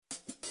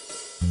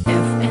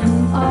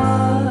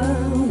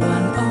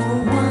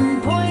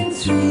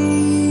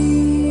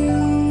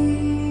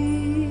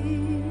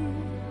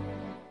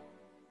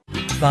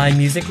Fine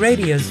Music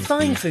Radio's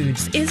Fine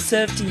Foods is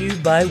served to you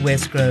by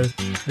Westgrow,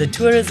 the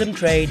tourism,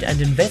 trade and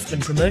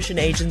investment promotion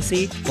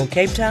agency for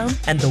Cape Town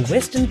and the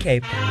Western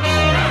Cape.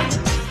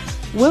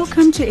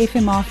 Welcome to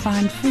FMR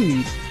Fine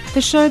Food,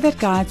 the show that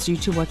guides you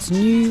to what's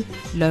new,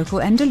 local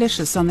and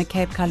delicious on the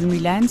Cape culinary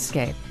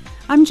landscape.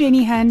 I'm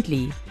Jenny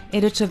Handley,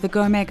 editor of the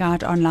Gourmet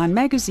Guide online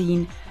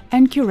magazine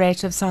and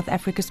curator of South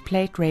Africa's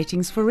plate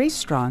ratings for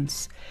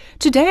restaurants.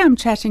 Today I'm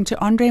chatting to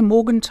Andre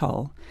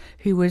Morgenthal,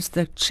 who is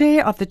the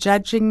chair of the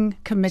judging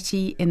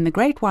committee in the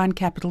Great Wine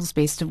Capital's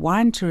Best of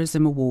Wine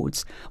Tourism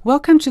Awards.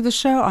 Welcome to the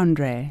show,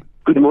 Andre.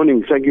 Good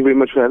morning. Thank you very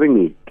much for having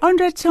me.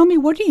 Andre, tell me,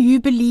 what do you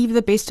believe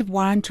the Best of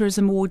Wine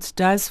Tourism Awards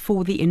does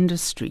for the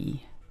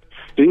industry?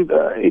 I think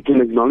it's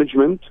an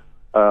acknowledgement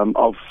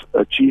of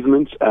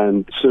achievements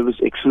and service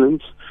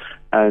excellence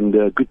and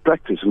good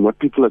practice and what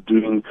people are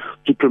doing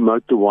to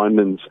promote the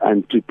winelands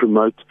and to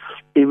promote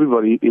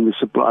everybody in the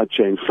supply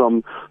chain,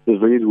 from the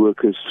vineyard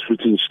workers through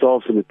to the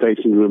staff in the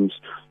tasting rooms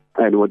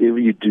and whatever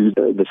you do,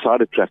 the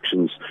side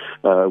attractions,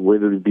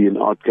 whether it be an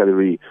art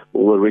gallery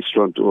or a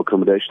restaurant or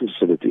accommodation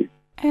facility.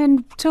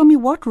 And tell me,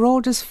 what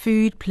role does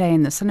food play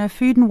in this? I know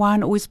food and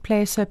wine always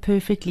play so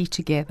perfectly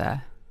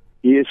together.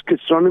 Yes,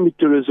 gastronomy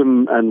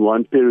tourism and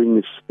wine pairing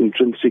is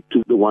intrinsic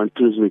to the wine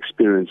tourism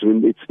experience. I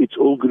mean, it's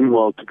all good and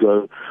well to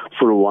go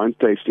for a wine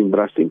tasting, but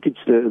I think it's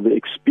the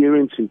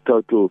experience in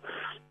total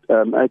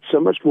adds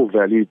so much more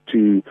value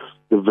to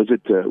the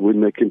visitor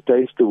when they can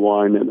taste the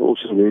wine, and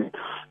also then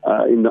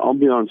in the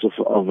ambiance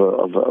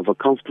of a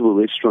comfortable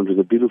restaurant with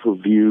a beautiful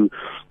view,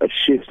 a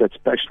chef that's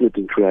passionate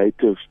and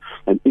creative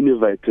and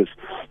innovative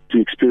to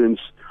experience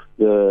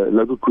the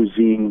local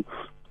cuisine.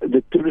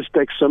 The tourists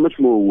take so much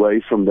more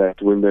away from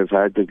that when they've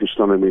had the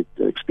gastronomic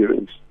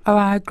experience. Oh,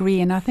 I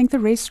agree. And I think the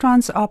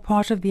restaurants are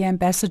part of the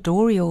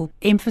ambassadorial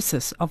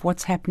emphasis of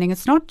what's happening.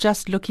 It's not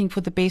just looking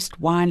for the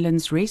best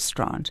winelands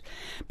restaurant,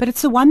 but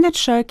it's the one that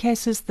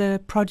showcases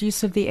the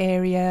produce of the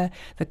area,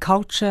 the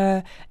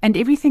culture, and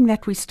everything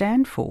that we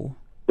stand for.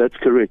 That's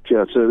correct,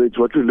 yeah. So it's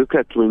what we look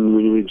at when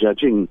we're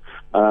judging.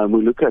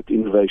 We look at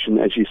innovation,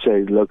 as you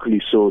say,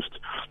 locally sourced,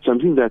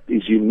 something that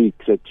is unique,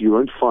 that you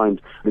won't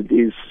find. It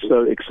is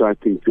so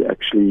exciting to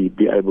actually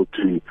be able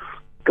to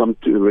come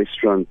to a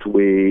restaurant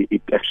where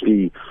it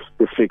actually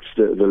reflects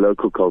the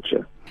local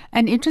culture.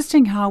 And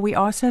interesting how we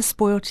are so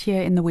spoilt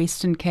here in the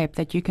Western Cape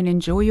that you can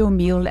enjoy your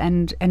meal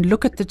and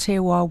look at the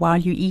terroir while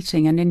you're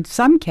eating, and in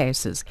some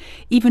cases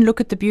even look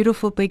at the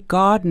beautiful big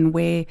garden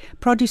where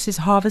produce is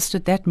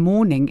harvested that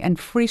morning and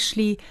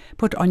freshly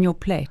put on your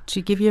plate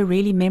to give you a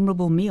really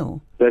memorable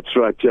meal. That's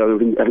right, yeah.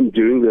 And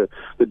during the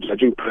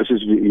judging process,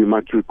 you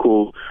might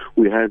recall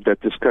we had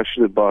that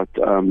discussion about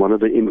one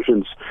of the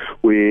entrants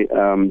where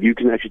you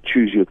can actually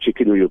choose your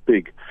chicken or your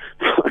pig.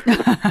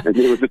 And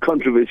there was a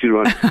controversy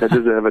around that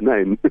doesn't have a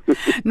name.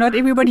 Not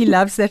everybody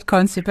loves that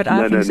concept, but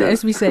I think,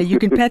 as we say, you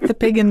can pat the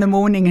pig in the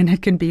morning and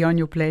it can be on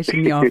your plate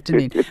in the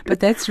afternoon.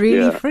 But that's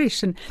really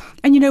fresh. And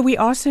you know, we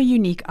are so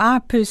unique. I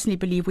personally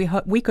believe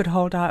we could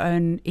hold our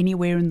own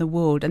anywhere in the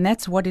world. And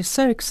that's what is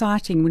so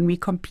exciting when we're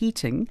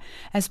competing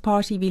as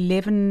part of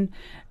 11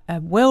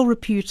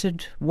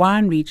 well-reputed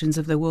wine regions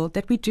of the world,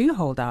 that we do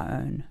hold our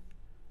own.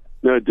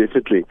 No,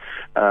 definitely.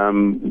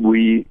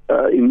 We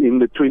in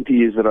the 20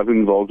 years that I've been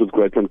involved with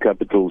Great Wine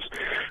Capitals,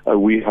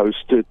 we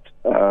hosted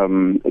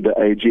the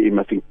AGM,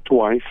 I think,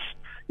 twice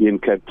here in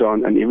Cape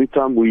Town, and every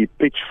time we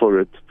pitch for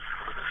it,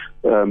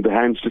 the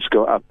hands just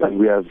go up, and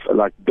we have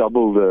like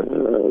double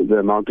the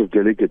amount of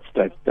delegates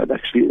that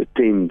actually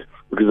attend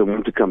because they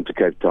want to come to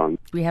Cape Town.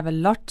 We have a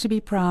lot to be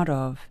proud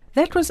of.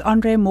 That was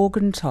Andre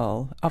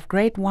Morgenthal of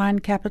Great Wine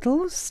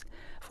Capitals.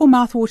 For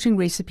mouthwatering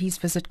recipes,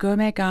 visit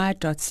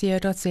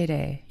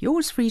gourmetguide.co.za.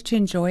 Yours free to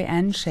enjoy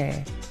and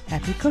share.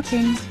 Happy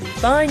cooking.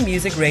 Fine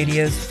Music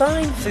Radio's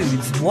Fine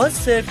Foods was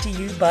served to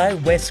you by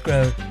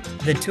Westgrow,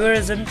 the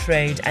tourism,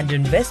 trade and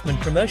investment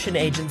promotion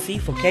agency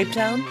for Cape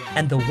Town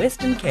and the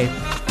Western Cape.